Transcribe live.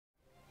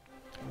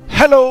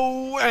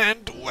Hello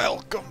and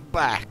welcome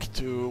back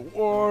to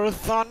War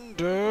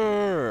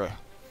Thunder.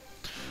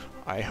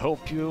 I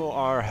hope you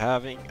are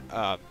having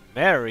a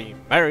Merry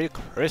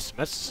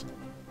Christmas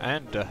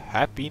and a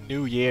Happy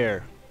New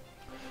Year.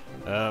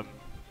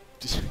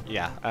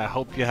 Yeah, I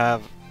hope you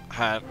have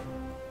had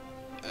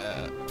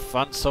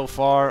fun so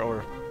far,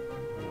 or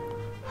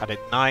had it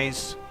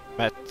nice,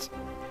 met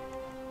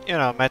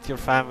your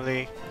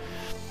family,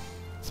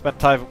 spent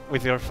time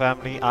with your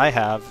family. I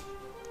have,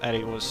 and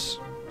it was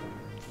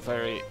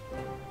very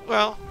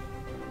well.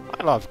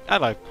 I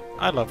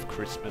love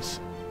Christmas.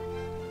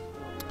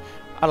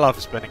 I love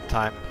spending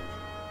time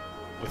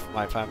with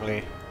my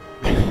family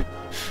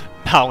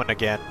now and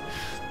again.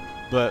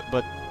 But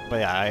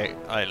yeah,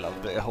 I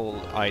love the whole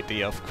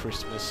idea of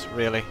Christmas,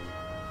 really.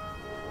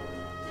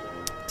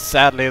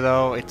 Sadly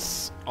though,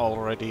 it's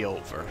already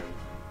over.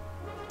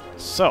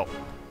 So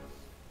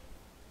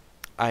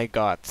I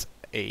got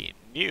a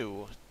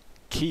new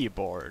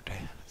keyboard.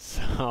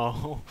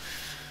 So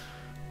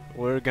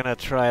we're gonna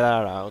try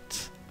that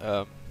out.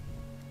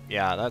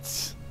 Yeah,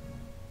 that's...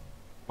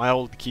 my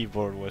old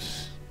keyboard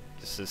was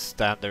just a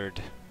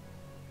standard...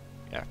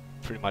 yeah,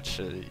 pretty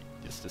much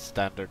just a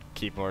standard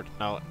keyboard.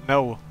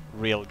 No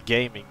real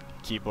gaming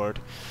keyboard.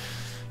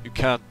 You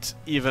can't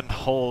even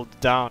hold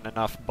down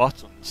enough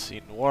buttons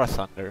in War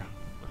Thunder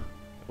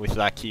with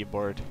that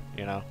keyboard,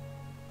 you know.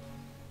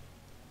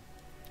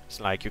 It's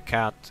like you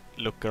can't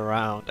look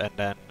around and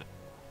then,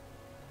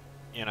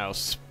 you know,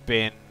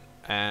 spin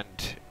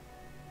and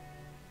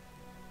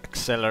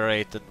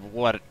accelerate and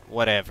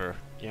whatever,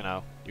 you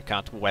know. You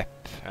can't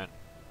whip and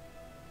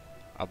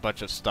a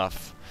bunch of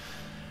stuff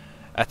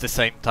at the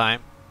same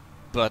time.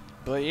 But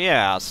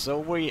yeah, so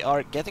we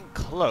are getting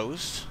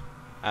close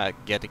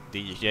at getting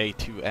the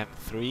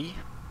J2M3.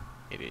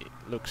 It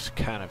looks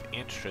kind of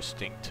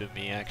interesting to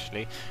me,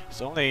 actually.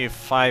 It's only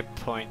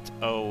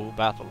 5.0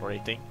 battle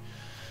rating.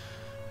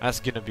 That's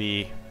gonna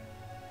be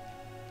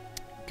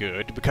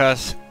good,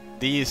 because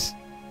these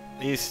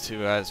two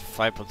has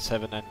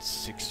 5.7 and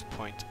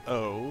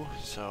 6.0,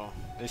 so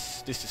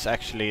this is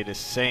actually the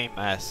same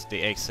as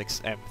the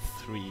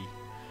A6M3,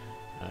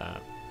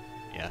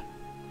 yeah,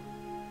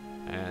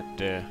 and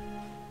the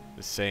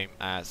same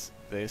as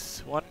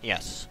this one,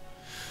 yes.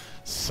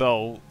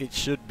 So it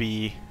should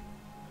be.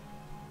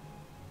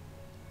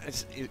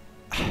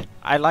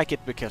 I like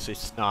it because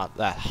it's not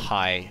that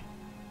high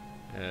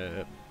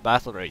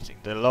battle rating.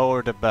 The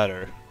lower the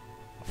better,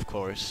 of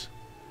course.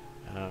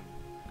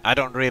 I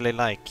don't really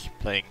like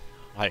playing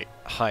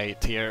high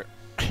tier,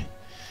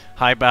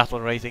 high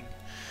battle rating,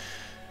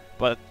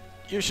 but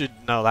you should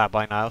know that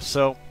by now.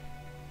 So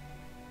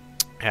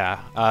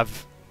yeah,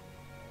 I've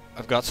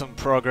got some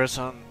progress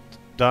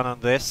done on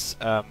this,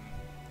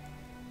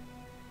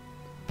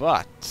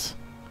 but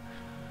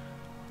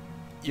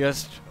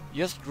just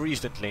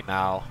recently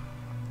now,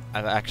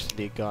 I've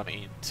actually gone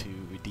into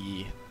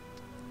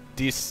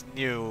this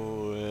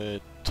new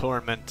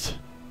tournament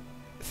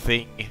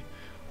thing.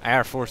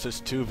 Air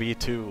Forces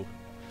 2v2.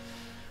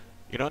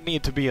 You don't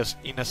need to be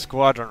in a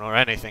squadron or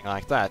anything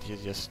like that. You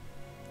just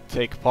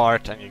take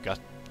part and you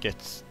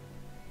get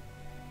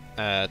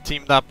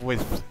teamed up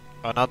with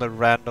another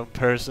random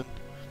person,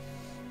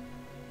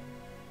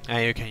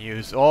 and you can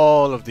use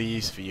all of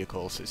these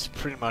vehicles. It's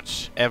pretty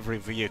much every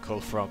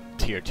vehicle from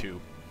tier 2.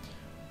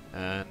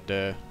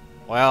 And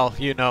well,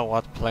 you know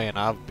what plane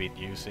I've been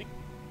using.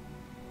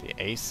 The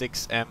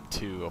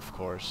A6M2, of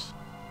course.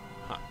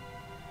 Huh.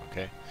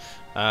 Okay.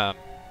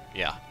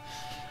 Yeah.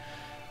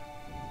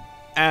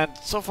 And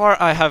so far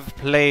I have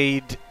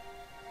played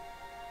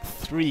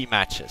 3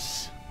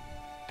 matches,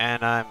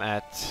 and I'm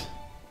at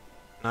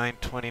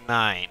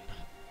 929.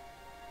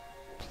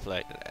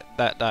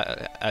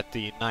 At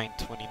the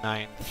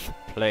 929th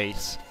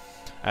place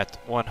at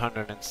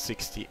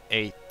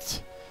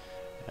 168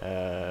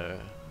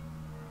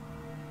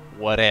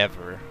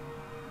 whatever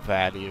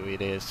value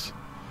it is.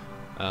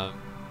 But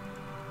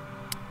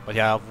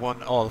yeah, I've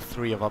won all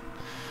 3 of them,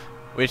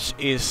 which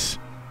is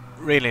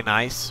really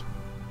nice,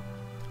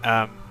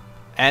 and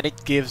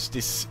it gives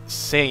this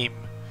same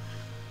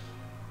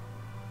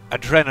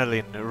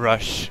adrenaline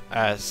rush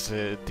as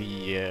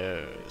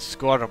the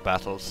squadron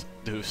battles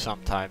do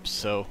sometimes.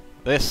 So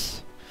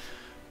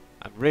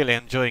I'm really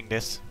enjoying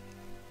this,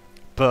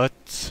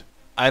 but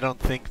I don't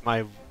think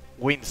my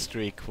win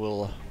streak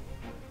will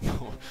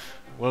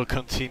will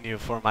continue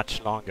for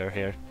much longer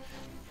here.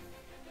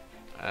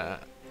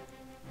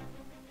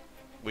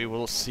 We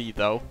will see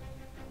though.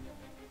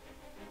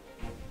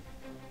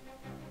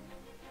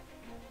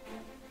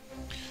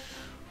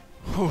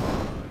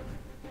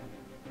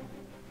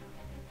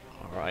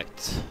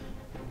 Alright,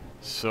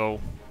 so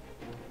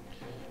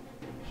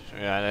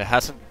yeah, it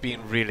hasn't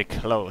been really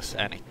close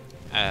any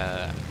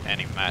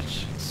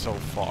match so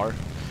far,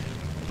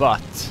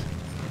 but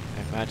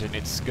I imagine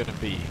it's gonna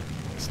be.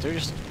 Is there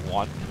just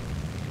one?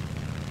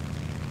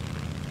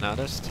 No,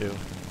 there's 2.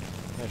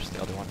 There's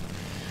the other one.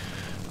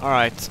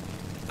 Alright,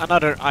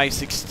 another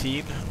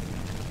I-16.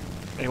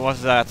 It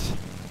was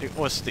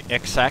the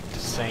exact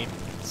same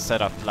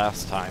setup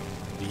last time.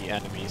 the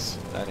enemies,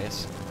 that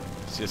is.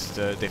 It's just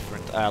a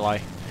different ally.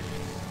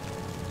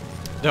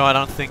 No, I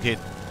don't think it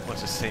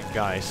was the same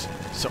guys.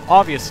 So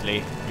obviously,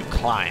 you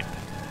climb.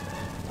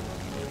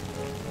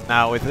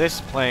 Now with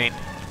this plane,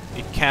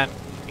 it can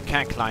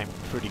climb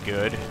pretty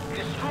good.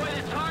 Destroy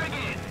the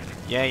target.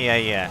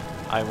 Yeah,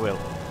 I will.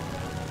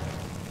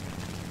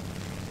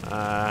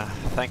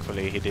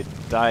 Thankfully he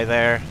didn't die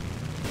there.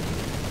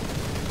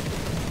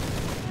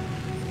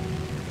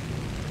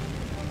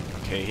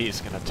 Okay,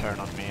 he's gonna turn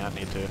on me. I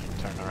need to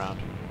turn around.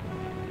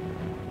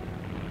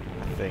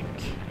 I think.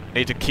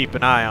 Need to keep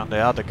an eye on the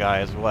other guy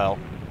as well.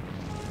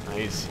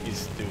 He's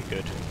doing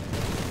good.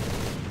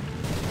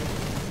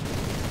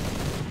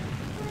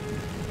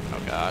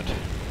 Oh god.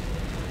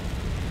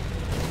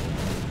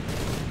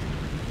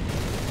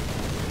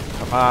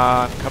 Come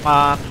on, come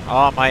on!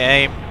 Oh, my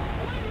aim!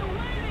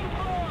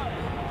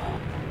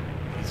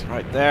 He's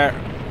right there.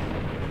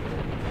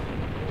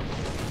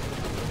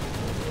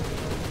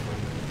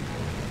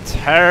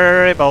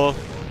 Terrible!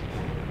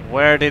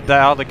 Where did the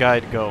other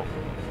guy go?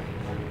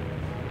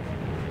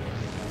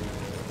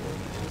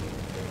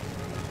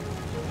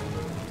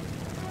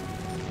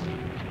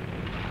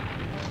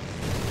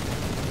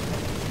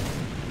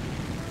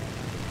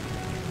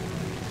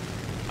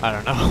 I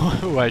don't know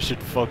who I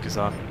should focus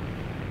on.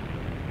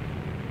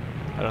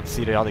 I don't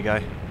see the other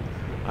guy.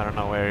 I don't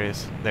know where he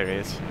is. There he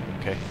is.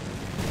 Okay.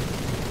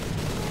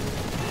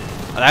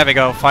 There we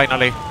go,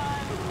 finally.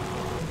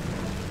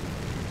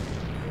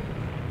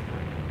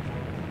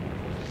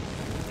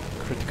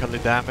 Critically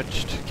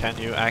damaged. Can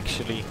you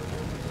actually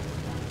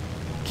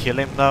kill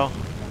him though?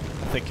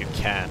 I think you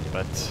can,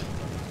 but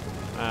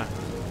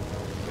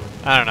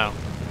I don't know.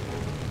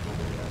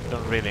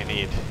 Don't really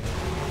need.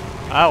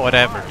 Ah,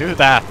 whatever. Do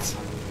that.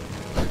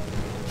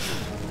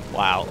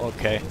 Wow.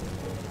 Okay.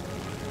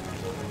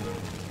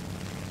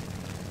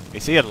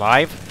 Is he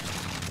alive?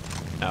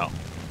 No.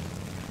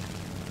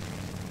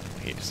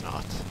 He is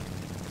not.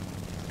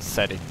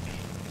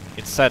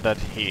 It said that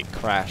he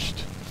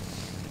crashed.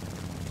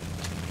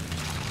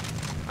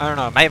 I don't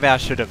know, maybe I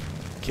should have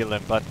killed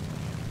him, but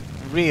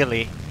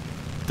really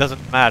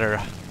doesn't matter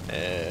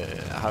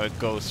how it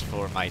goes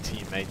for my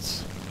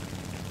teammates.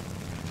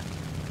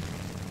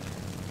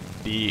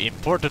 The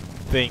important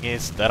thing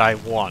is that I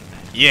won.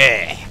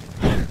 Yeah!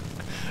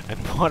 And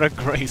what a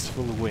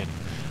graceful win.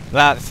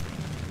 That's...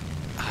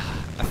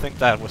 I think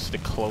that was the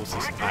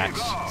closest match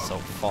so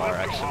far,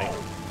 actually.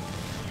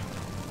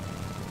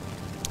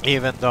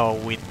 Even though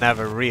we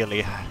never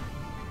really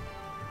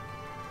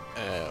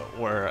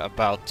were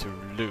about to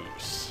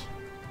lose.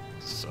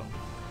 So.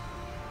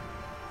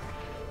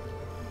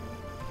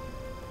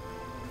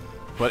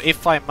 But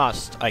if I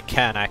must, I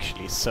can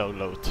actually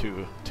solo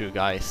two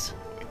guys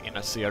in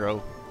a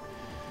 0.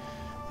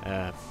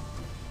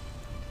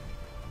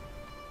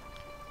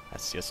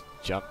 Let's just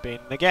jump in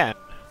again.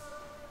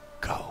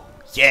 Go.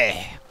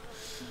 Yeah!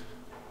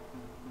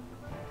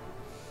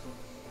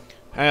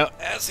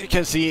 As you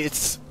can see,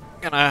 it's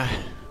gonna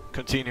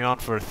continue on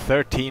for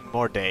 13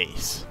 more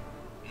days.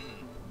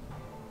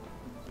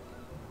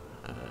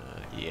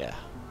 Yeah.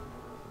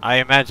 I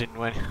imagine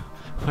when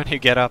you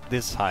get up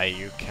this high,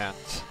 you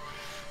can't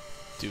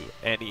do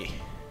any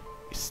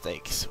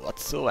mistakes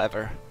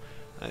whatsoever.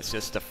 It's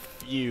just a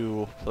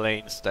few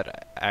planes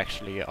that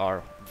actually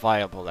are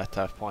viable at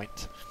that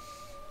point,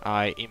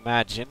 I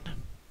imagine.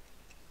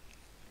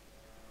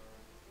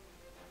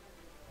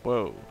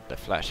 Whoa, they're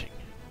flashing.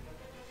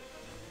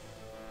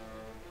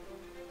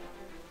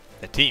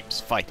 The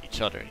teams fight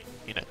each other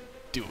in a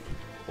duel,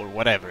 or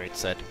whatever it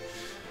said.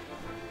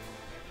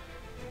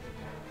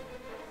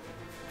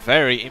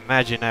 Very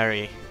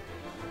imaginary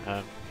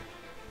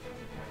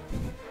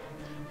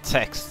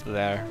text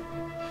there.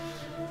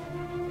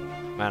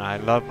 Man, I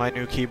love my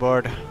new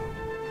keyboard.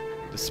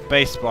 The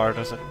spacebar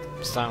doesn't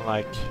sound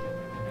like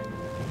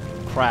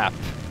crap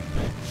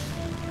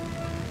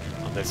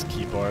on this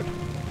keyboard.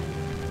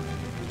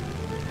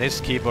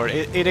 This keyboard,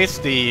 it is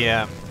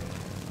the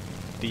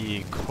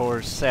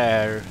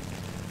Corsair,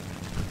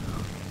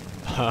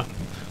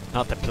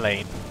 not the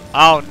plane.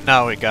 Oh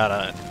no, we got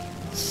a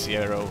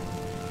 0.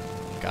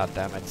 God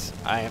damn it!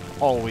 I am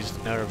always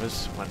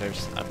nervous when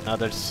there's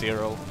another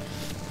 0,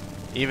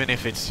 even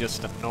if it's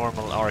just a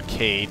normal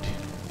arcade.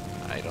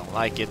 I don't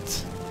like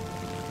it.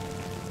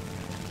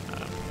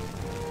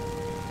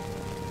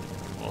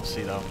 We'll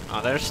see though.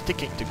 Oh, they're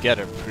sticking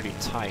together pretty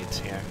tight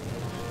here.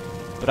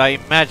 But I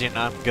imagine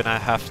I'm gonna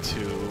have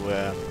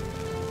to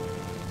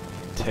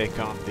take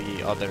on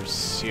the other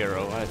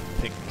 0. I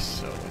think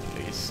so,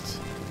 at least.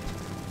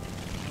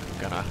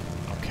 I'm gonna...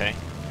 okay.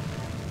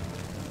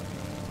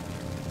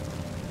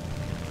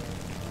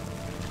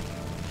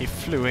 He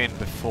flew in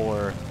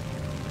before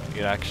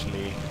it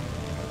actually...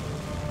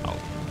 oh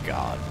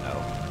god,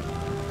 no.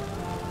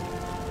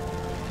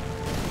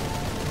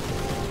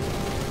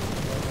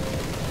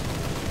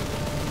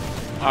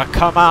 Oh,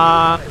 come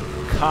on!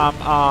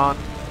 Come on!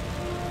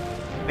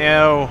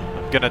 No!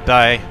 I'm gonna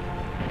die.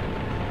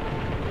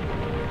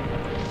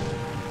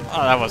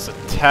 Oh, that was a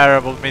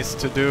terrible miss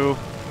to do.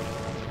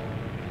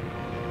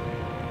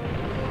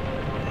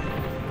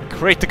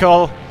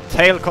 Critical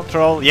tail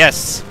control,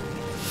 yes.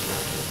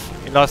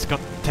 He lost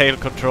tail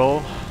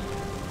control,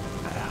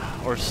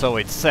 or so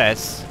it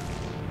says.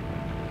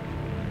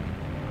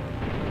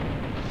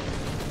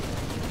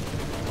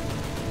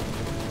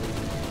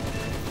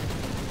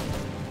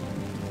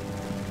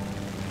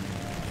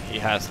 He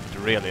hasn't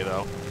really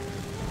though.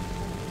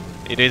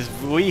 It is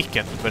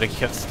weakened, but it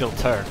can still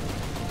turn.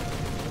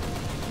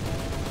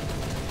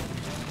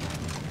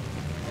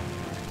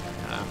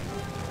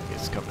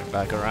 He's coming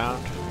back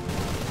around.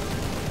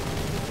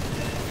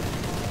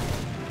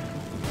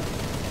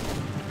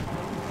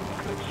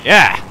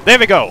 Yeah, there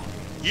we go.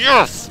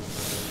 Yes.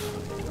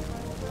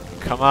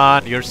 Come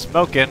on, you're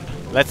smoking.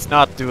 Let's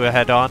not do a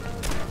head-on.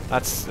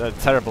 That's a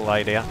terrible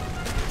idea.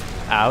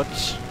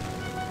 Ouch.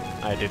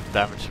 I didn't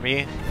damage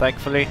me,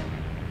 thankfully.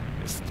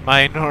 It's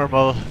my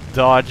normal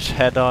dodge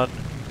head-on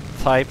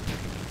type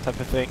of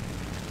thing.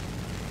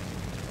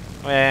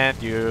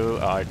 And you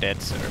are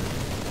dead, sir.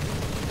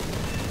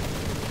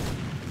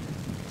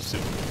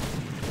 Soon.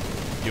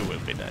 You will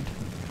be dead.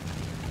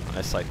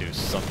 Unless I do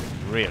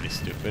something really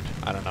stupid.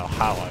 I don't know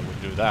how I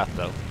would do that,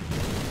 though.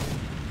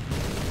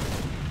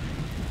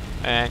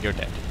 And you're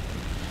dead.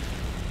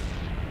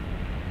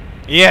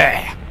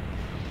 Yeah!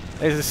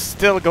 This is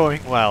still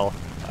going well.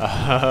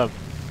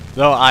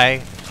 Though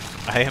I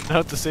am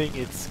noticing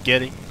it's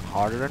getting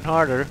harder and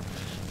harder.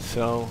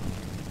 So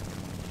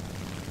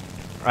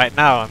right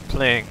now I'm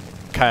playing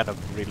kind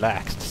of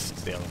relaxed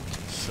still.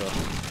 So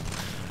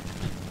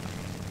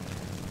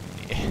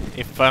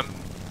if I'm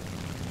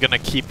gonna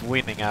keep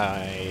winning,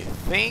 I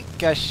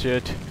think I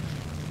should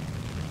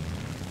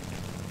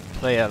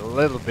play a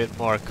little bit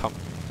more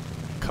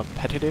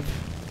competitive,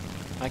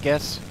 I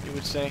guess you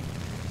would say.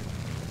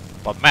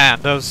 But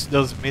man, those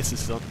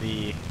misses on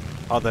the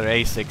other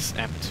A6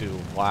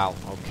 M2, wow,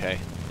 okay,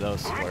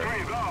 those were...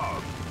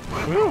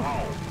 Whew.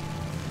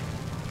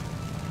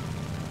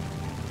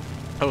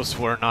 Those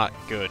were not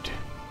good.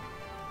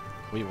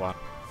 We won.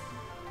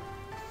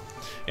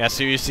 Yeah,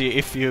 so you see,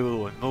 if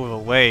you move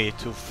away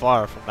too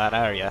far from that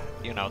area,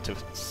 you know, to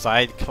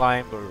side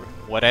climb or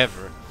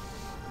whatever,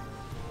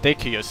 they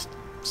could just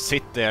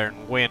sit there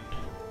and win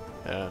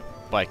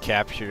by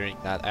capturing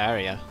that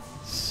area.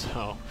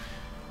 So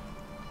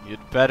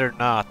you'd better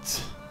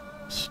not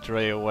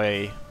stray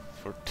away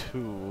for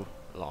too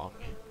long.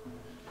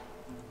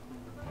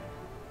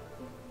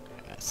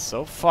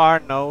 So far,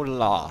 no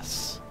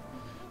loss.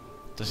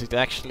 Does it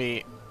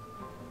actually...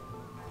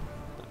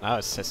 Now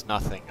it says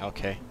nothing,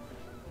 okay.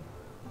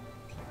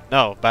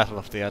 No, Battle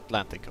of the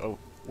Atlantic. Oh,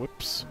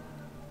 whoops.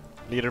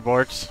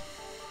 Leaderboards.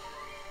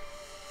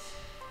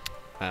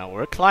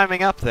 We're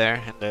climbing up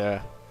there in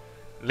the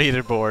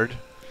leaderboard.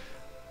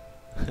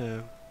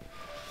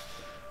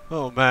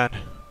 Oh man.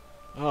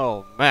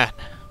 Oh man.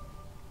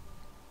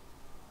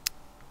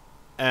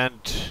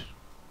 And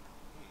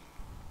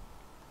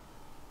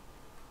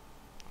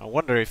I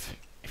wonder if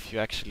you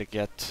actually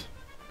get...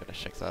 I'm gonna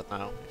check that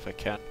now, if I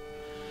can.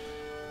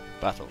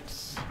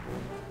 Battles.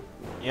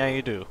 Yeah,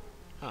 you do.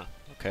 Huh,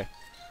 okay.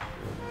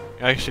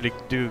 You actually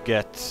do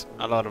get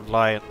a lot of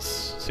lions,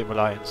 silver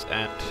lions,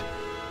 and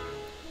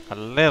a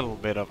little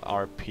bit of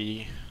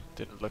RP.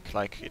 Didn't look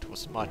like it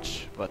was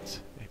much, but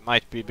it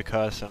might be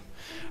because I'm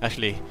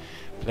actually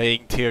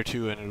playing tier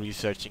 2 and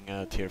researching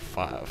tier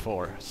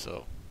 4,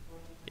 so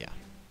yeah.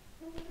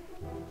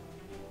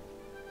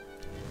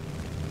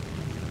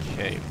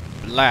 Okay,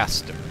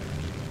 blaster.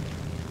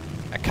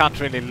 I can't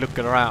really look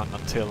around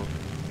until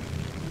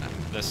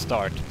the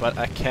start, but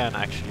I can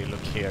actually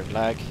look here.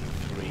 Lag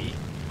 3.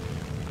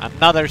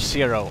 Another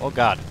 0. Oh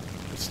god,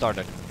 it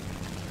started.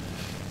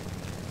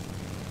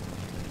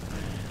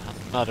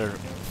 Another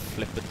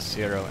flippin'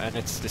 0, and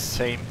it's the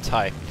same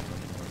type.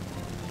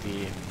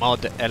 The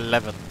mod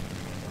 11.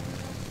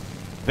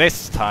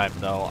 This time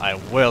though, I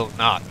will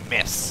not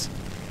miss.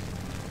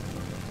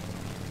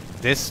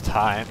 This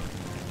time,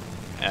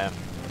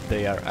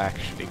 they are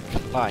actually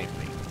climbing.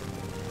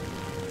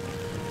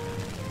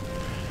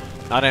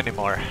 Not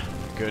anymore.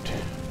 Good.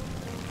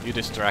 You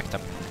distract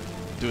them.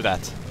 Do that.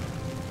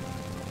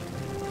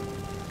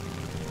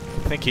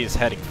 I think he's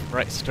heading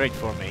right straight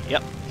for me.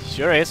 Yep,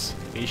 sure is.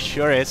 He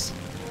sure is.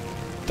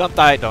 Don't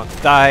die,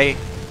 don't die.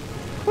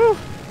 Whew.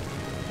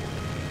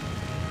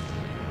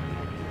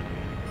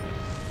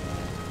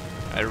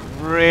 I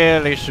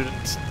really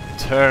shouldn't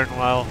turn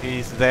while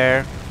he's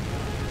there.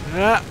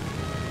 Ah.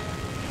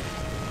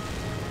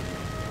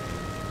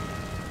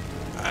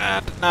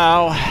 And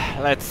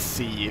now, let's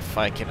see if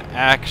I can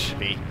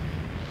actually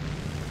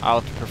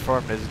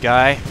outperform this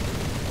guy.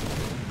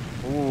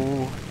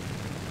 Ooh.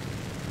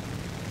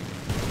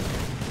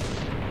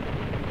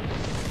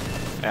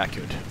 Yeah,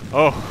 good.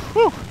 Oh,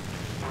 whew.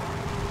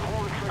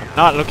 I'm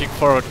not looking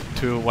forward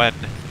to when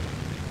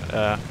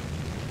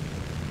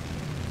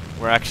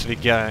we're actually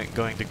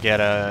going to get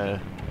a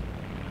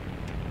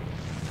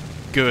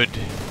good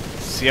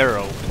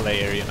 0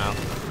 player, you know.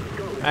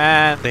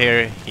 And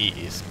there he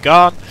is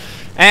gone.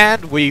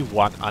 And we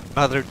won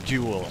another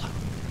duel.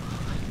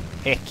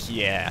 Heck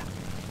yeah.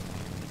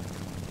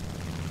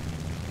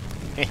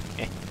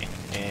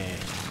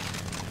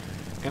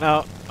 You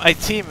know, my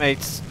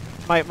teammates,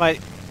 the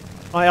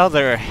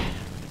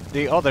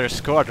other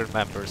squadron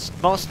members,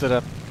 most of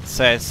them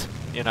says,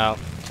 you know,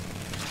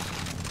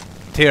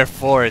 Tier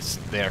 4 is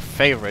their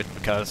favorite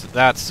because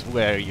that's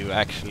where you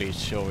actually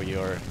show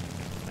your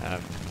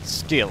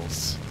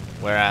skills,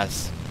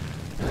 whereas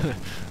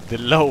the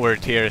lower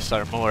tiers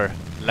are more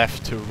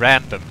left to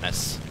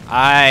randomness.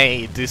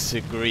 I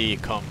disagree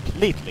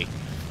completely.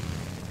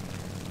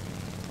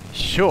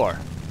 Sure,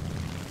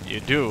 you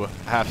do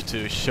have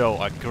to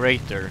show a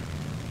greater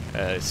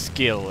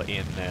skill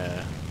in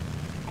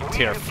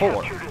Tier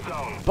 4,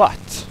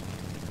 but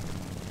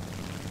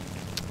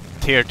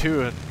Tier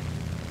 2,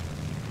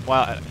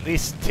 well, at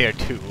least Tier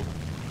 2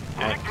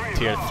 and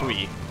Tier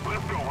 3,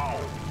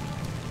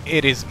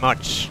 it is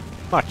much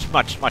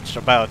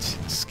about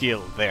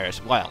skill there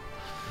as well.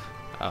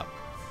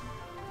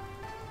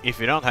 If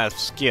you don't have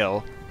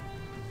skill,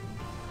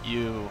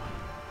 you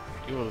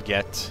will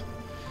get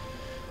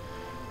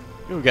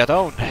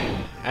owned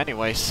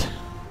anyways.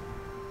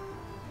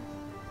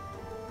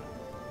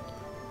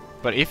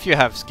 But if you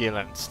have skill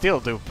and still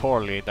do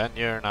poorly, then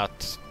you're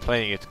not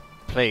playing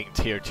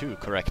Tier 2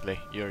 correctly.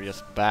 You're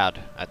just bad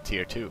at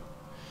Tier 2.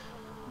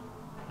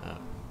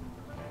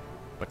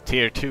 But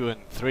Tier 2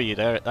 and 3,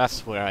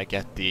 that's where I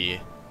get the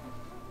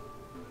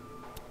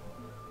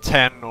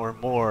 10 or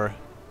more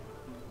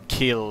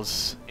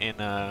kills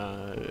in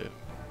a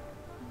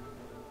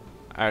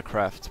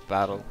aircraft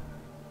battle.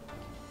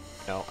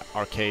 No,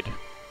 arcade.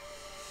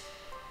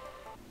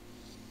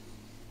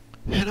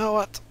 You know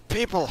what?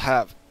 People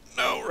have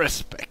no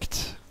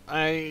respect.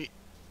 I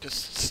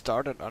just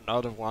started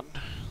another one,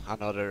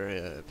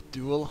 another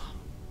duel,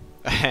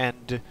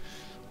 and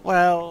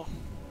well,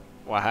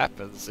 what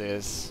happens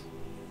is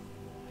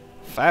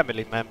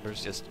family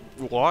members just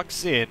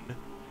walks in,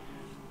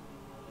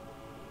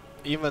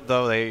 even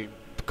though they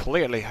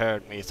clearly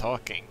heard me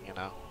talking, you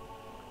know,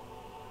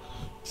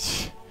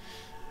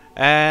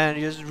 and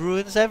just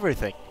ruins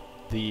everything.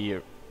 The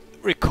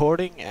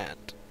recording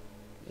and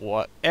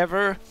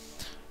whatever.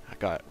 I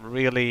got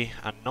really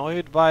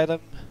annoyed by them.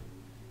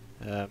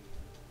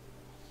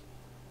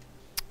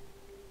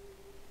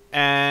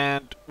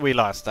 And we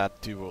lost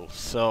that duel,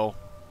 so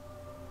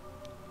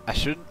I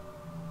shouldn't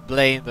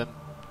blame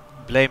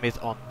it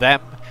on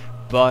them,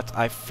 but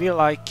I feel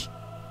like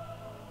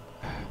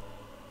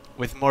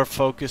with more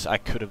focus I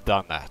could have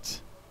done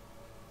that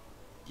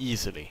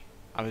easily.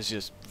 I was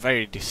just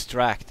very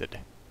distracted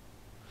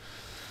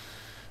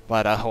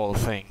by that whole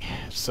thing.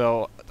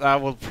 So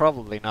that will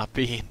probably not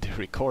be in the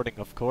recording,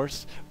 of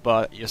course,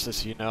 but just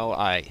as you know,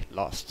 I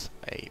lost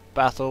a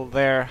battle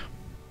there.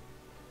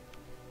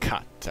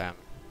 God damn.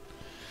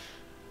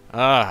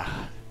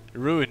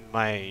 Ruined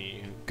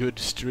my good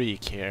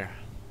streak here.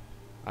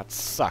 That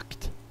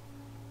sucked.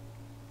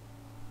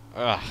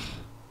 Ugh.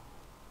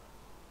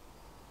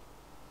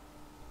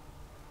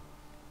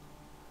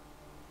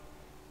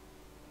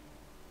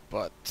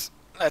 But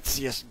let's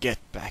just get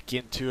back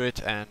into it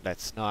and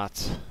let's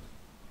not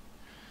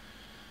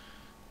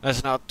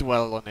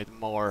dwell on it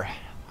more,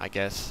 I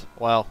guess.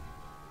 Well,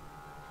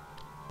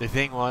 the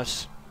thing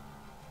was,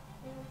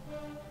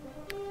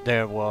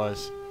 there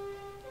was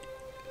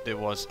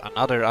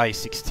another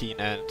I-16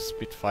 and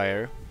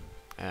Spitfire,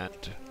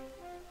 and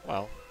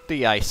well,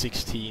 the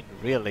I-16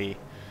 really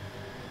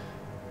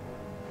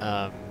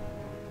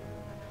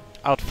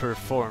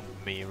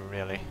outperformed me,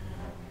 really.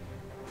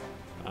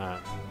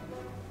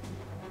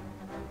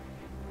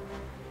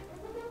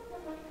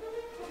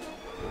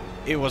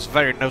 It was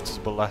very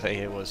noticeable that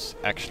it was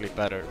actually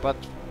better, but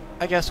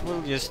I guess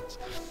we'll just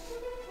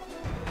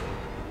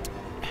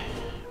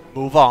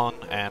move on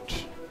and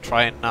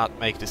try and not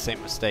make the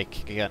same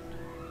mistake again.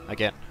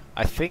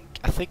 I think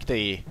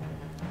the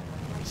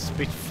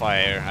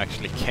Spitfire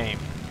actually came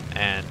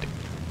and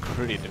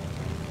critted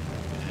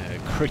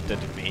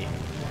me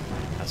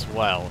as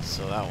well,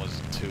 so that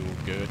wasn't too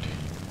good.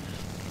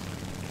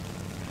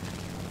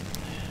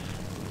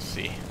 Let's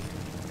see.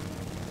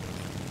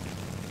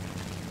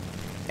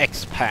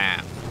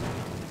 Expand.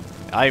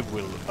 I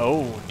will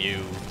own you,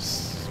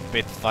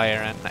 Spitfire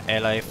and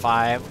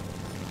LA-5.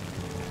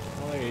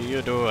 What are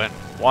you doing?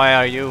 Why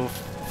are you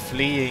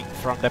fleeing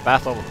from the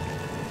battle?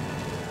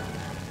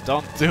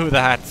 Don't do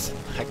that.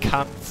 I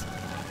can't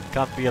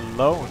be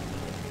alone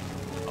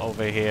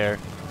over here.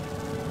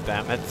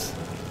 Damn it.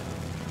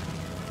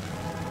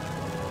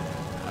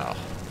 Oh.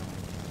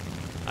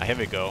 Ah, here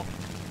we go.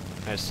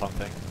 There's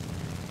something.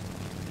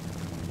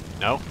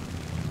 No?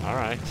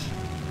 Alright.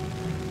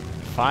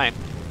 Fine.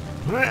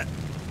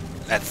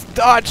 Let's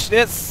dodge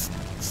this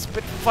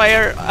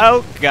Spitfire.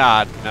 Oh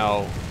god,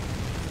 no.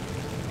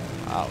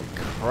 Oh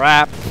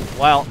crap.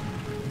 Well,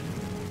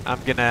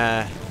 I'm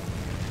gonna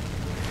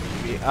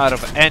be out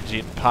of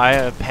engine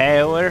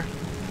power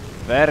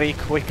very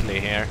quickly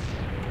here.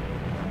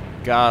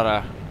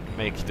 Gotta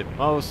make the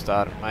most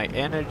out of my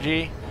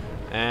energy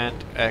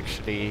and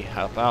actually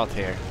help out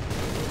here.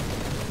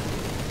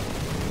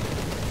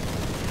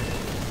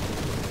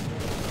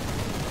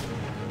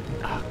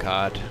 Oh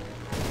god.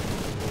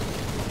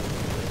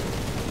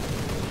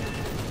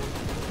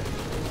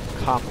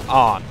 Come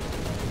on.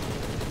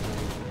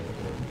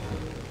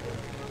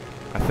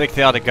 I think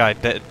the other guy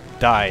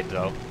died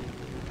though.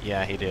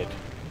 Yeah, he did.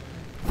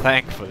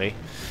 Thankfully.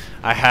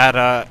 I had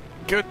a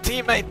good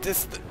teammate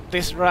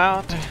this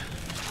round.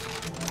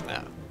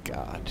 Oh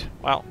god.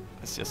 Well,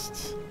 let's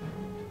just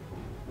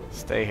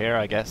stay here,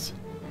 I guess.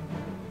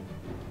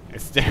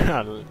 Is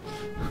there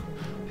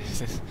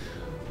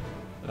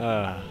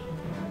a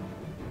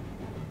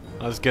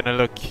I was gonna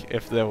look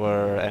if there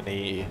were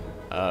any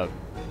oh,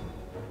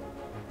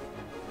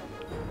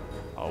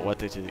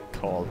 what is it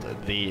called?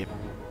 The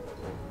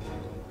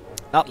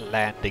not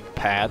landing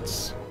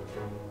pads.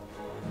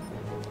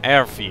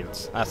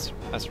 Airfields.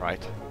 That's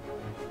right.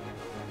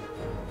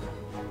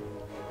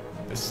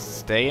 Just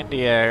stay in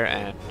the air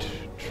and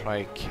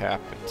try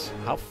cap it.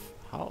 How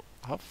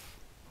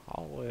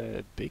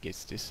big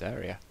is this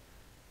area?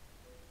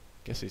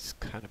 Guess it's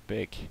kind of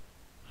big,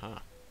 huh?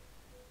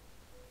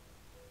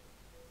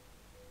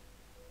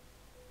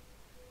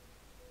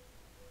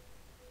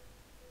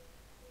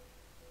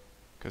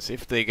 Because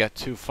if they get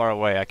too far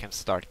away, I can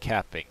start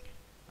capping.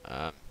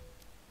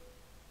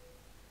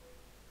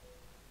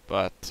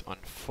 But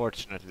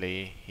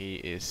unfortunately, he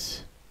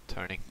is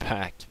turning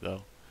back,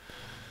 though.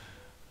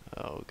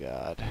 Oh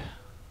god.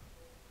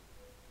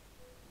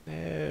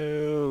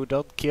 No,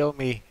 don't kill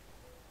me.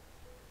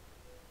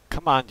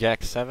 Come on,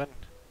 Jack 7.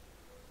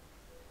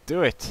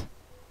 Do it.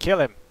 Kill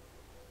him.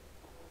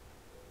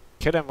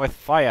 Kill him with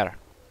fire.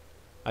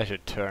 I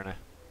should turn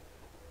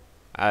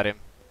at him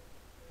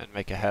and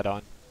make a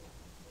head-on.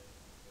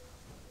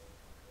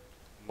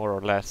 More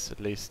or less, at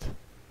least.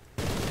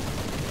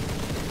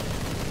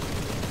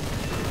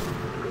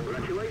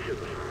 Congratulations.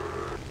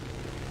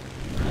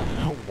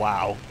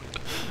 Wow.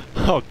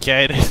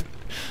 Okay,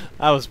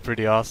 that was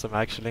pretty awesome,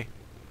 actually.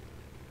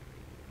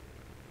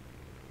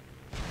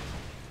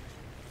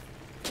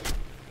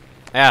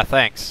 Yeah,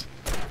 thanks.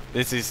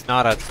 This is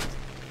not a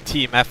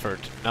team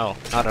effort. No,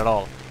 not at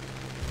all.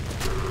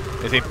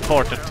 It's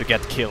important to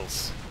get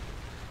kills.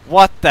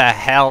 What the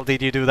hell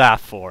did you do that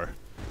for?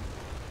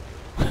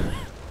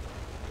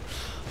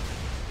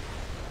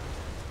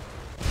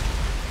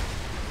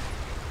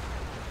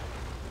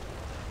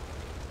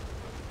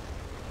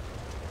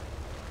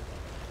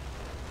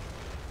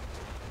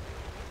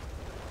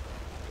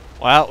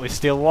 Well, we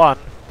still won,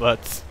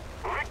 but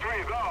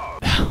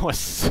that was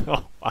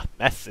so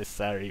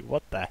unnecessary.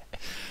 What the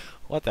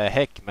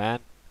heck,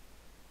 man?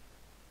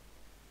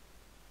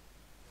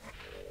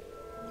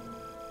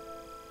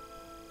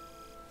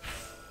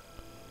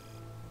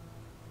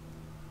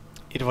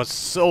 It was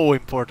so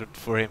important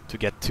for him to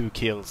get 2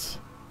 kills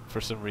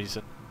for some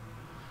reason.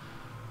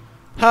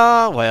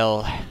 Ah,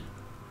 well.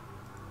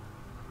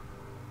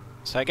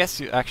 So I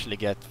guess you actually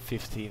get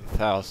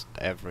 15,000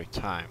 every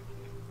time.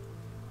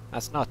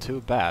 That's not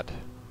too bad.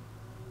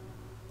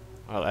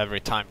 Well,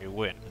 every time you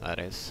win, that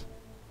is.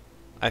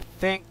 I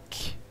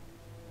think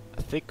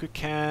we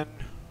can...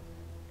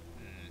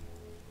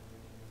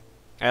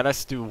 Yeah,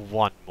 let's do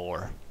one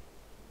more.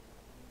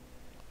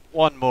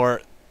 One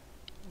more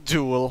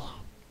duel.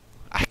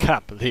 I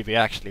can't believe he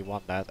actually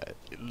won that.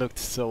 It looked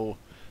so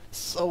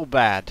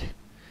bad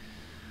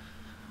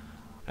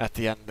at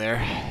the end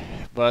there.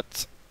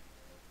 But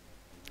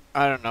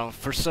I don't know,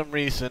 for some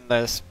reason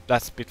that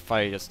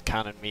Spitfire just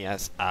counted me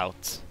as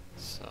out,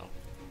 so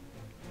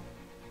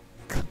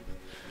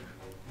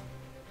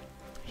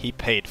he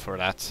paid for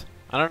that.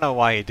 I don't know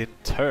why he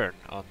didn't turn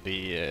on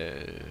the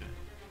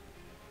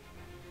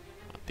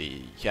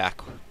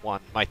Yak one,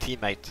 my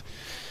teammate,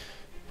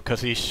 because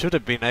he should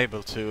have been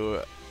able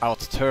to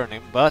out-turn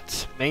him,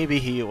 but maybe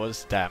he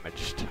was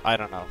damaged. I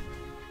don't know.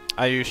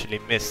 I usually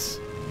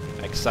miss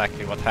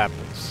exactly what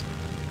happens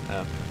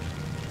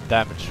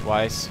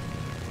damage-wise.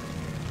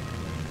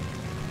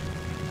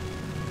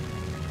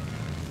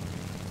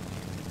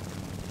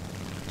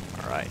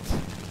 Right.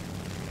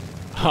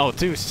 Oh,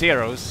 2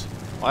 zeros.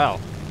 Well,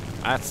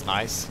 that's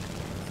nice,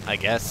 I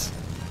guess.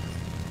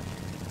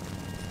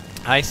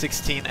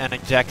 I-16 and a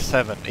Jack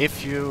 7.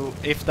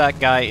 If that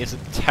guy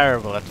isn't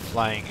terrible at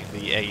flying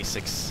the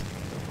A6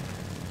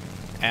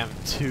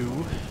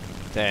 M2,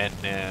 then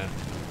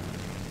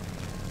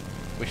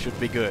we should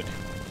be good.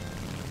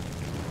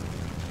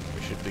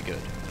 We should be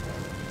good.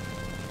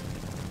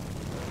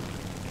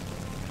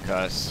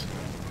 Because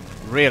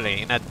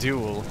really, in a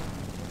duel,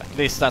 at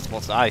least that's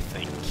what I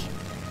think,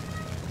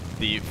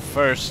 the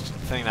first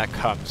thing that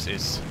comes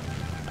is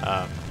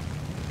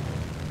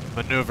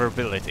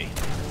maneuverability.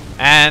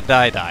 And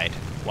I died.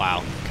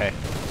 Wow, okay.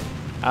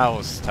 That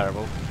was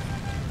terrible.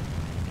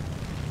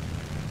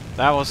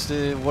 That was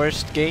the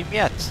worst game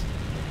yet.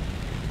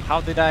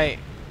 How did I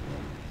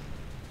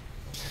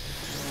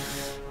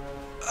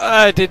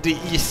did the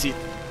easy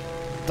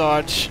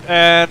dodge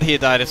and he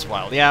died as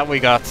well. Yeah, we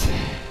got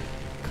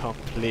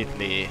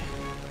completely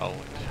owned,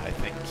 I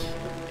think.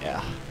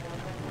 Yeah.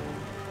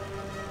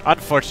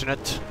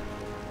 Unfortunate.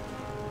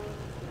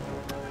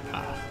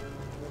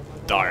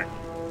 Darn.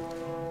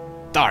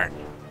 Darn.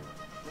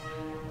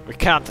 We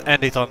can't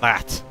end it on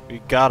that. We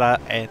gotta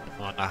end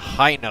on a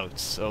high note,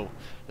 so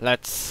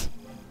let's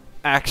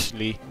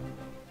actually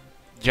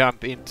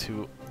jump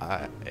into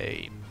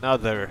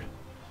another...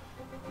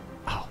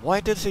 Oh, why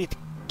does it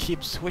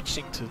keep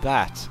switching to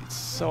that? It's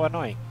so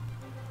annoying.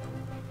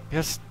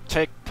 Just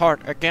take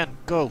part again.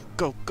 Go,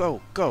 go,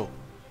 go, go.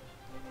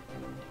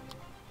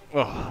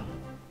 Oh.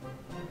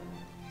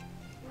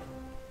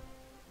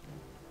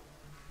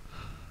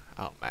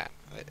 Oh man,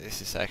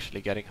 this is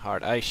actually getting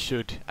hard. I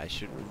should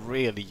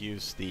really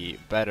use the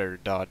better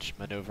dodge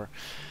maneuver.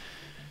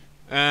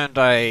 And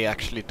I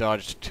actually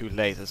dodged too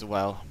late as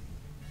well.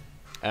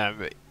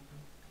 The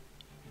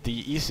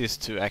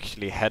easiest to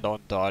actually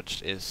head-on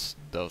dodge is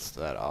those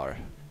that are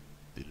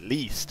the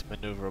least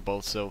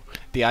maneuverable, so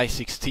the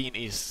I-16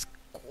 is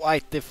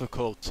quite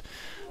difficult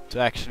to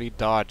actually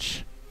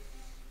dodge,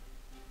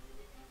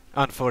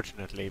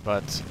 unfortunately,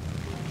 but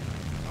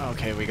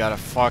okay, we got a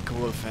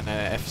Focke-Wulf and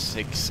a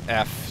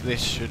F6F.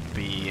 This should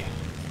be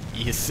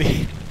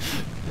easy,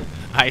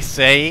 I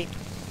say,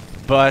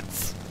 but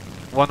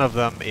one of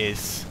them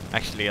is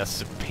actually a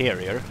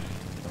superior,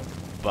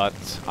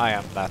 but I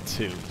am that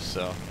too,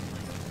 so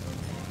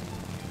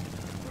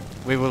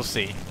we will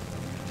see.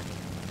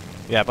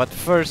 Yeah, but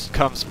first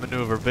comes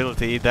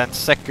maneuverability, then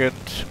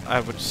second, I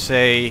would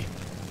say,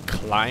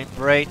 climb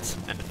rate,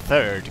 and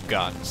third,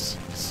 guns.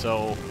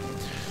 So,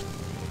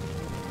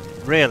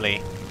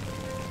 really,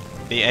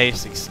 the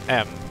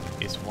A6M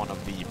is one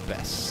of the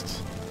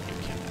best you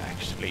can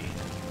actually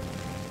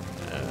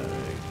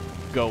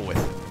go with.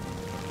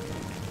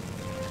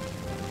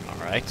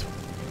 Alright.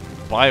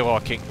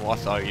 Bywalking,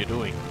 what are you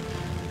doing?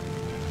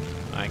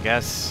 I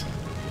guess...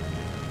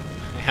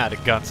 yeah, the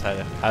guns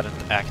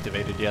hadn't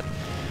activated yet.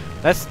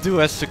 Let's do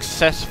a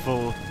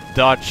successful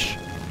dodge.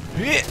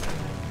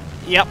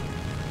 Yep.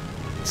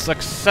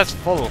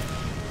 Successful.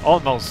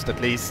 Almost,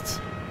 at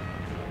least.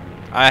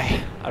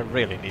 I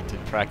really need to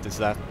practice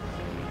that.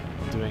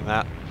 Doing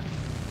that.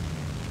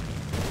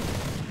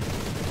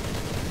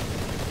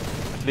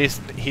 At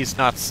least he's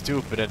not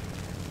stupid and,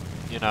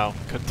 you know,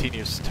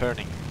 continues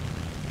turning.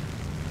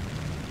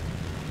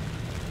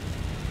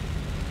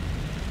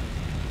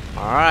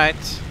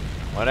 Alright.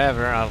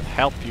 Whatever, I'll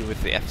help you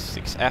with the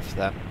F6F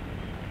then.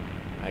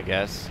 I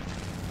guess.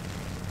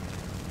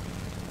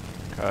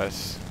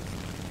 'Cause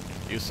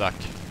you suck.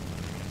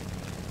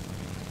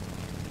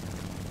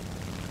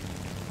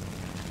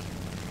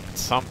 At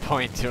some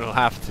point you'll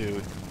have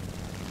to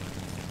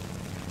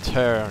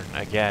turn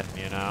again,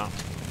 you know.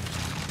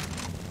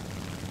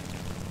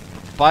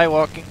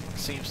 Bywalking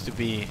seems to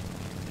be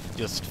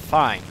just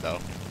fine though.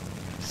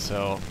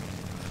 So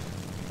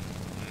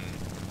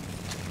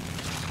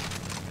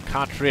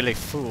can't really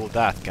fool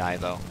that guy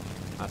though.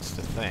 That's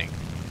the thing.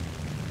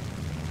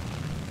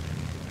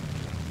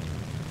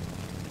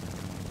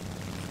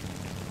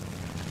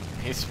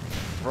 He's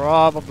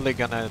probably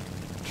gonna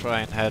try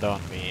and head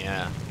on me,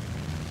 yeah.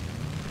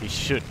 He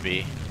should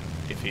be,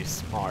 if he's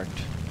smart.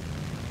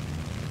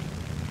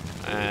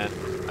 And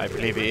I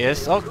believe he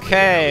is.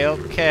 Okay,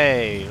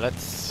 okay.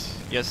 Let's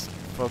just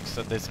focus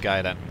on this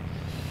guy then.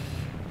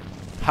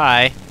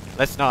 Hi.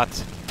 Let's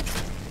not.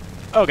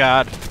 Oh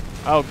god.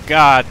 Oh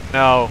god,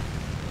 no.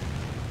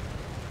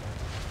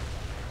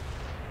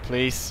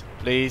 Please,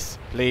 please,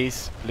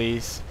 please,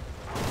 please.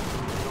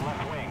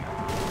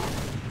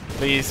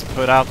 Please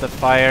put out the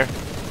fire.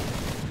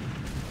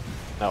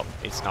 No,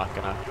 it's not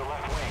gonna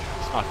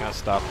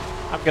stop.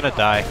 I'm gonna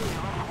die.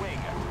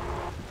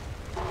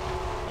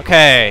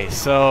 Okay,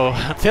 so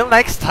until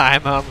next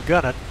time I'm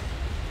gonna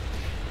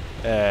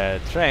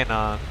train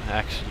on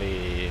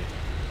actually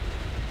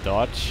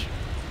dodge.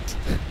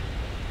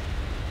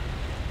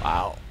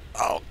 Wow.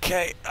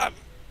 Okay,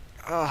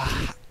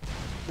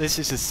 this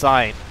is a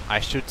sign I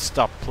should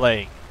stop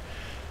playing.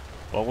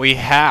 But we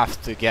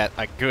have to get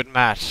a good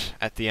match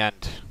at the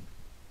end.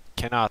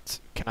 Cannot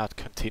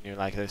continue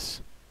like this.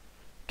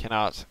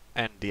 Cannot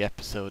end the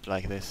episode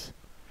like this.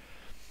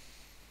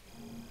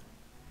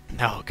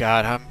 No,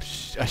 God,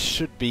 I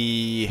should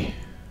be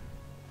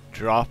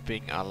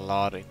dropping a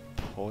lot in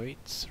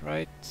points,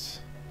 right?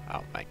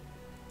 Oh my...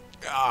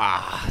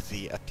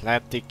 the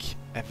Atlantic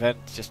event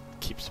just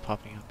keeps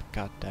popping up.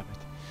 God damn it.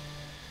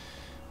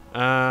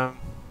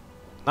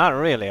 Not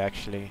really,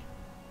 actually.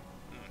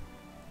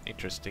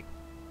 Interesting.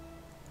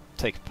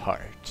 Take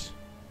part.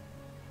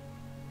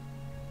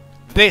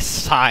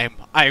 This time,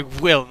 I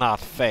will not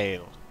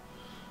fail.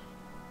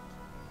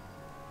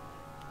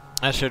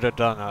 I should have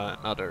done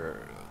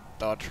another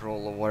dodge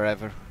roll or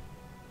whatever.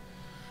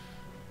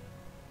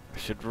 I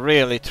should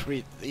really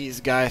treat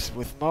these guys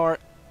with more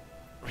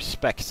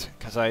respect,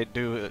 because I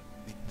do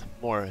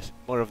more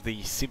of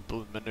the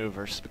simple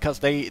maneuvers, because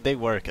they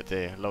work at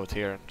the low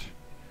tier and,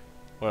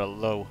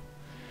 well,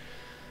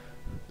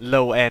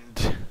 low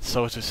end,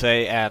 so to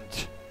say,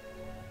 and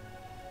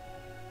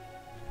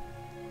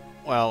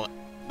well,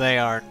 they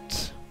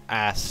aren't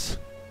as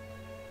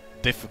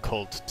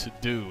difficult to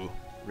do,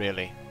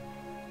 really.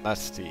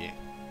 That's the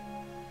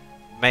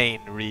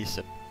main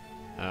reason.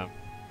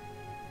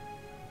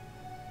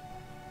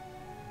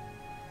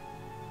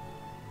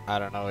 I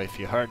don't know if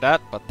you heard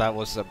that, but that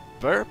was a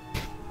burp.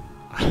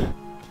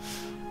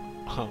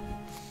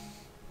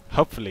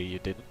 Hopefully you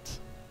didn't.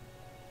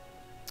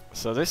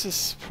 So this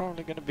is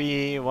probably gonna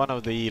be one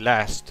of the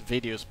last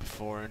videos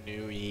before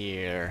New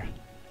Year.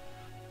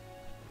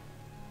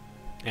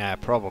 Yeah,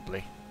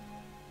 probably.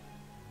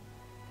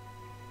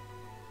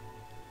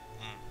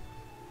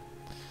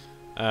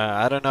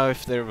 I don't know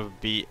if there will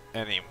be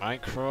any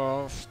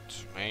Minecraft,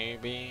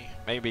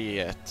 maybe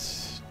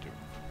at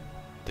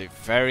the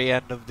very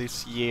end of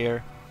this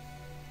year.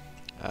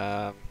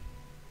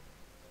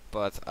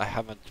 But I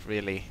haven't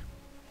really...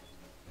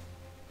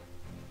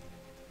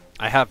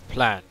 I have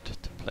planned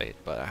to play it,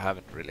 but I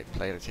haven't really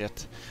played it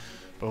yet.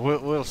 But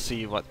we'll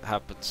see what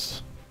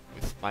happens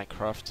with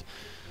Minecraft.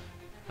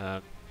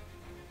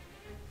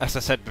 As I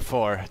said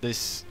before,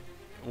 this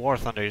War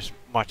Thunder is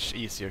much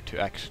easier to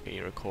actually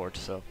record,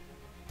 so...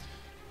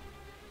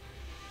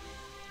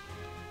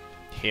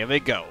 Here we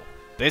go.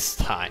 This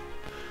time,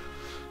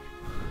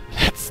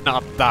 let's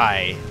not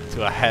die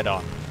to a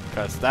head-on,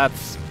 because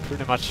that's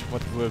pretty much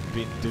what we've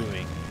been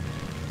doing.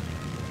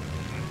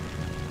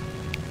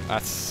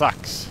 That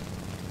sucks.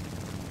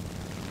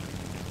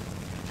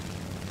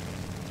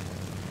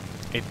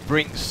 It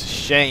brings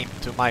shame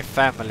to my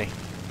family.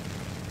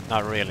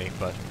 Not really,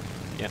 but,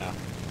 you know.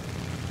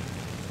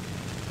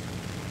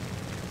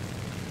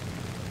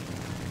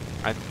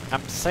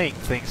 I'm saying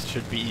things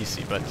should be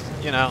easy, but,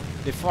 you know,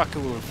 the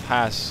Wolf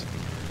has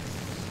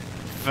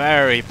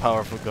very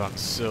powerful guns,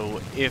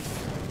 so if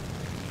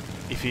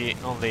he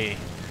only,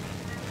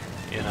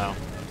 you know,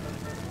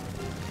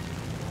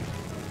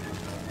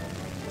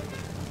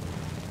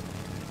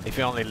 if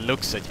he only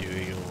looks at you,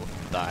 you'll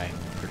die,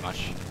 pretty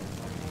much.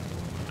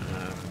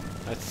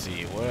 Let's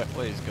see,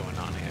 what is going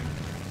on here?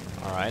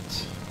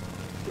 Alright.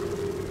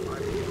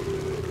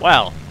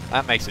 Well,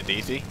 that makes it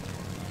easy.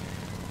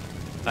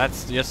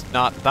 Let's just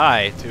not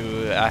die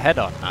to a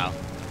head-on now.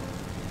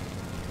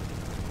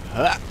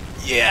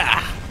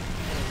 Yeah!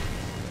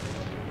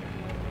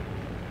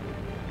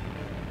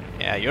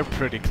 Yeah, you're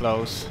pretty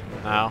close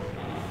now.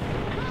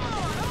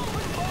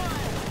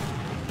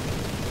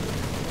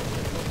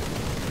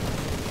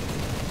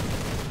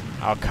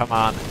 Oh, come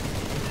on.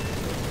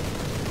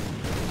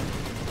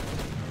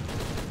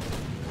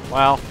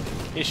 Well,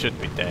 he should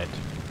be dead,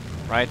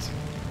 right?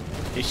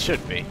 He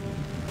should be.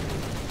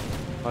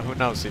 But who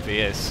knows if he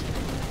is.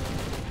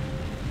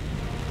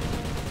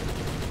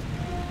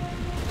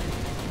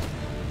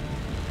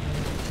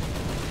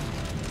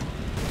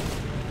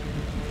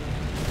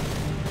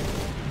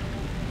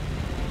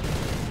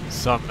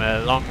 Some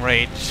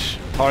long-range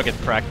target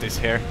practice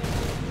here.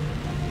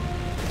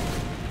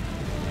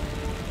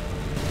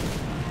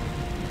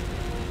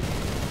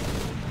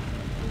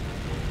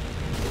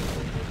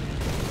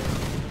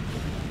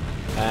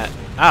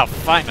 Oh,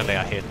 finally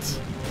I hit.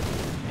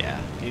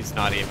 Yeah, he's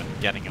not even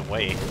getting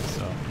away,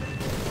 so...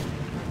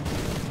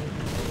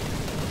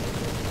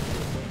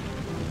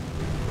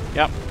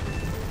 Yep.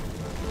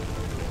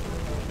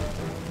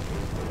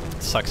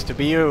 Sucks to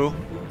be you.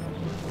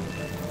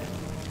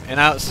 And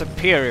now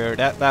Superior,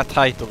 that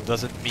title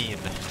doesn't mean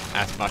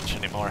as much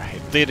anymore.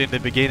 It did in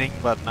the beginning,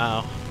 but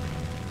now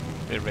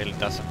it really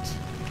doesn't.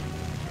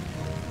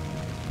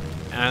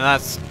 And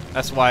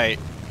that's why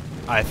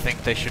I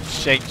think they should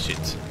change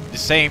it. The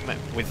same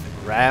with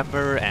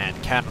Rammer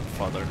and Cannon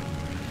Fodder.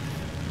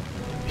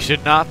 It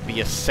should not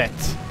be a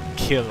set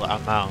kill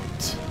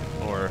amount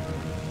or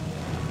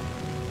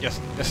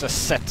just a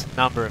set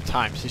number of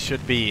times. It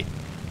should be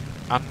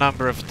a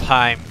number of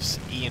times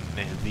in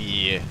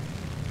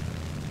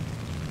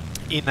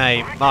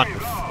a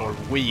month or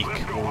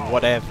week or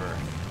whatever,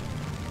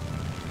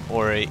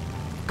 or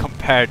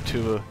compared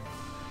to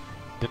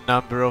the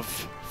number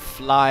of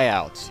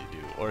flyouts you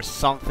do or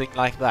something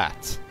like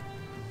that.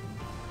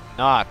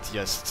 Not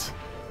just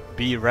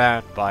be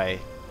rammed by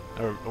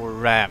or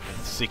ram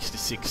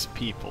 66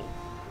 people.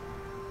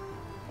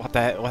 What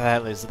the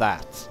hell is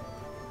that?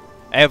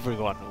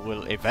 Everyone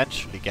will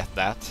eventually get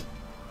that.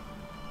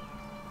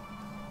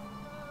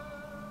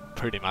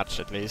 Pretty much,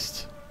 at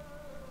least.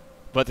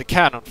 But the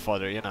Cannon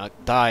Fodder, you know,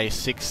 die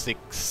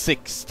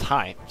 666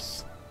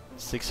 times.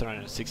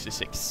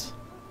 666.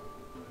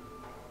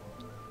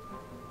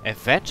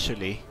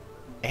 Eventually,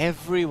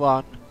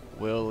 everyone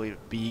will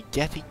be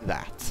getting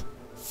that.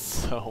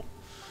 So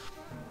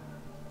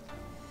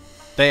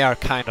they are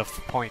kind of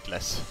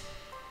pointless.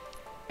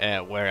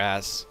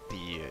 Whereas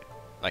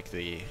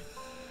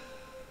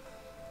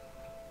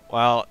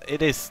well,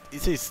 it is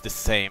the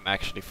same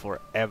actually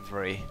for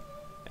every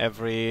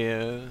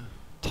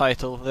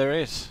title there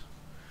is.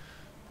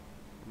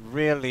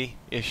 Really,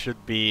 it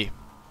should be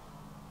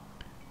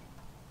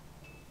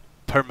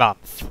per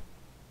month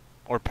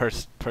or per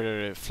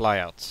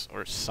flyouts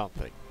or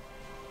something.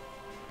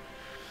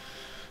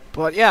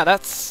 But yeah,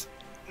 that's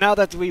now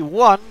that we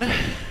won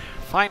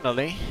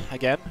finally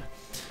again.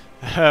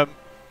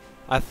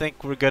 I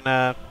think we're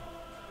gonna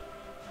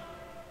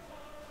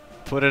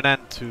put an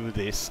end to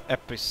this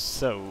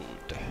episode.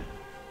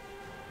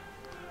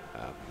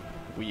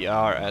 We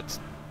are at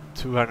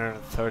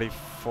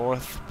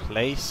 234th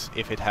place.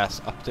 If it has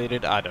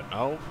updated, I don't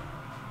know.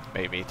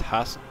 Maybe it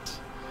hasn't.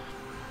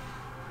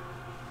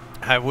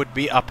 I would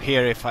be up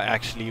here if I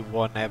actually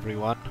won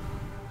everyone.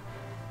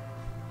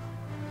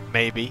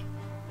 Maybe.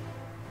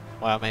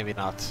 Well, maybe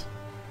not.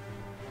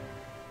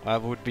 Well, I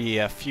would be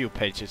a few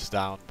pages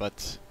down,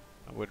 but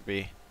I would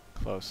be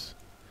close.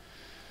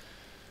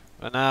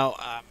 But now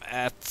I'm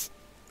at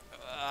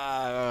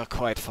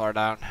quite far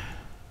down.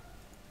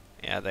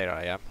 Yeah, there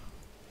I am.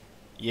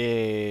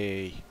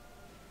 Yay!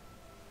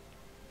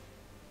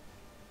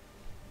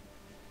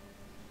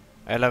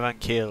 11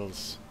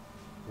 kills.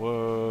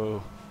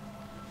 Whoa!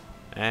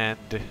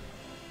 And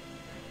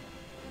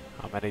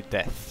how many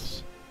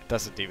deaths? It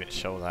doesn't even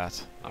show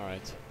that.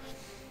 Alright.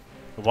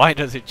 Why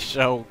does it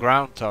show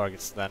ground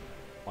targets then?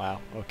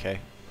 Wow, okay.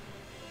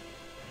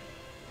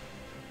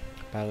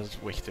 Battles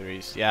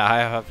victories. Yeah, I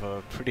have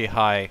a pretty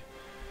high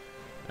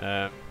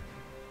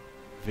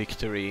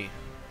victory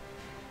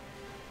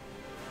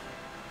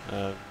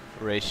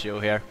ratio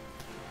here.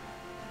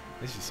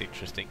 This is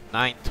interesting.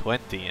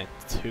 920 and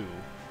 2.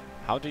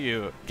 How do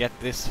you get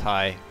this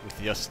high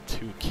with just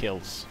 2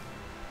 kills?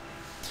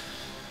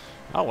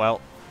 Oh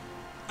well.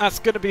 That's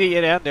gonna be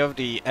the end of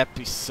the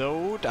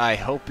episode. I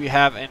hope you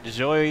have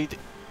enjoyed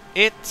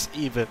it,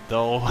 even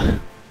though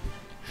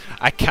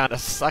I kinda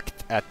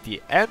sucked at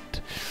the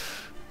end.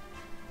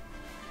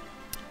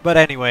 But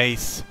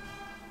anyways,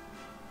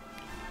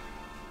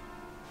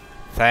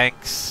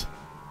 thanks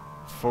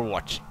for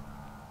watching,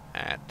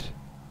 and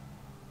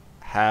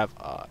have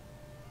a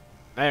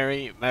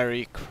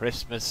Merry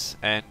Christmas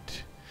and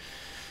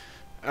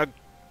a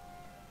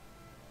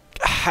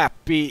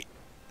happy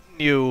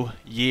New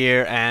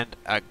Year and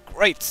a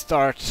great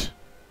start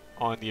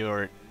on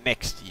your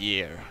next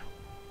year,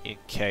 in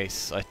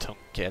case I don't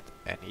get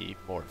any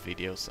more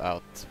videos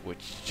out,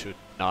 which should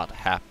not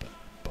happen,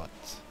 but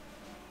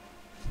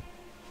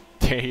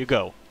there you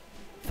go.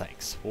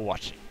 Thanks for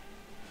watching.